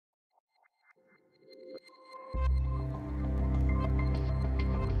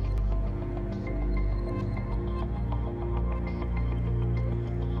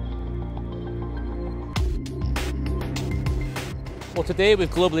Well, today we've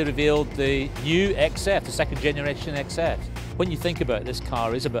globally revealed the new XF, the second generation XF. When you think about it, this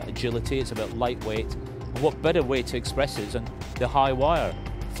car is about agility, it's about lightweight, and what better way to express it than the high wire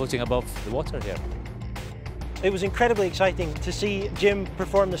floating above the water here. It was incredibly exciting to see Jim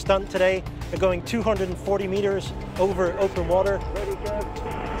perform the stunt today, going 240 meters over open water. Ready, go.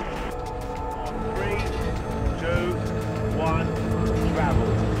 3, 2, 1, travel.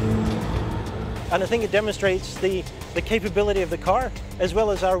 And I think it demonstrates the capability of the car, as well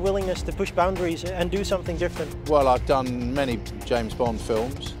as our willingness to push boundaries and do something different. Well, I've done many James Bond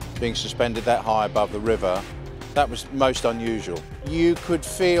films. Being suspended that high above the river, that was most unusual. You could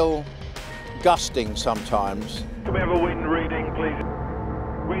feel gusting sometimes. Can we have a wind reading, please?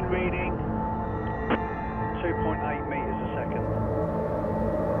 Wind reading, 2.8 meters a second.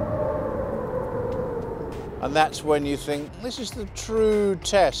 And that's when you think, this is the true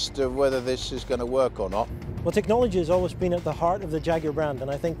test of whether this is going to work or not. Well, technology has always been at the heart of the Jaguar brand,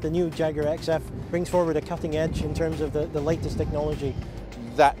 and I think the new Jaguar XF brings forward a cutting edge in terms of the latest technology.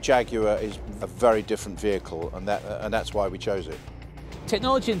 That Jaguar is a very different vehicle, and that's why we chose it.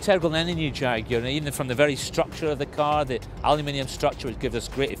 Technology integral in any new Jaguar, and even from the very structure of the car, the aluminium structure, which gives us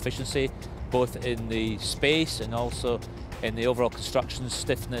great efficiency, both in the space and also in the overall construction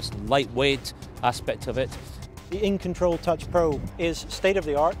stiffness and lightweight aspect of it. The In Control Touch Pro is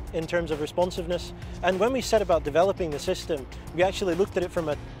state-of-the-art in terms of responsiveness, and when we set about developing the system, we actually looked at it from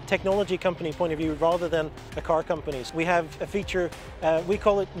a technology company point of view rather than a car company's. We have a feature, we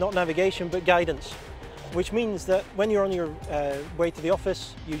call it not navigation but guidance, which means that when you're on your way to the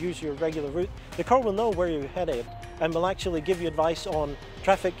office, you use your regular route, the car will know where you're headed and will actually give you advice on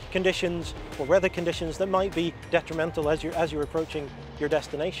traffic conditions or weather conditions that might be detrimental as you're approaching your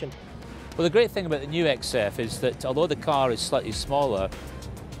destination. Well, the great thing about the new XF is that although the car is slightly smaller,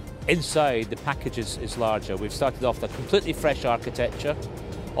 inside the package is larger. We've started off with a completely fresh architecture,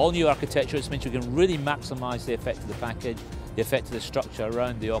 all new architecture, which means we can really maximise the effect of the package, the effect of the structure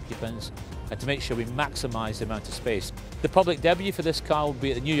around the occupants, and to make sure we maximise the amount of space. The public debut for this car will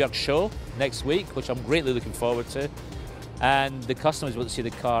be at the New York show next week, which I'm greatly looking forward to, and the customers will see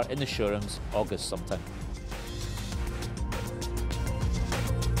the car in the showrooms August sometime.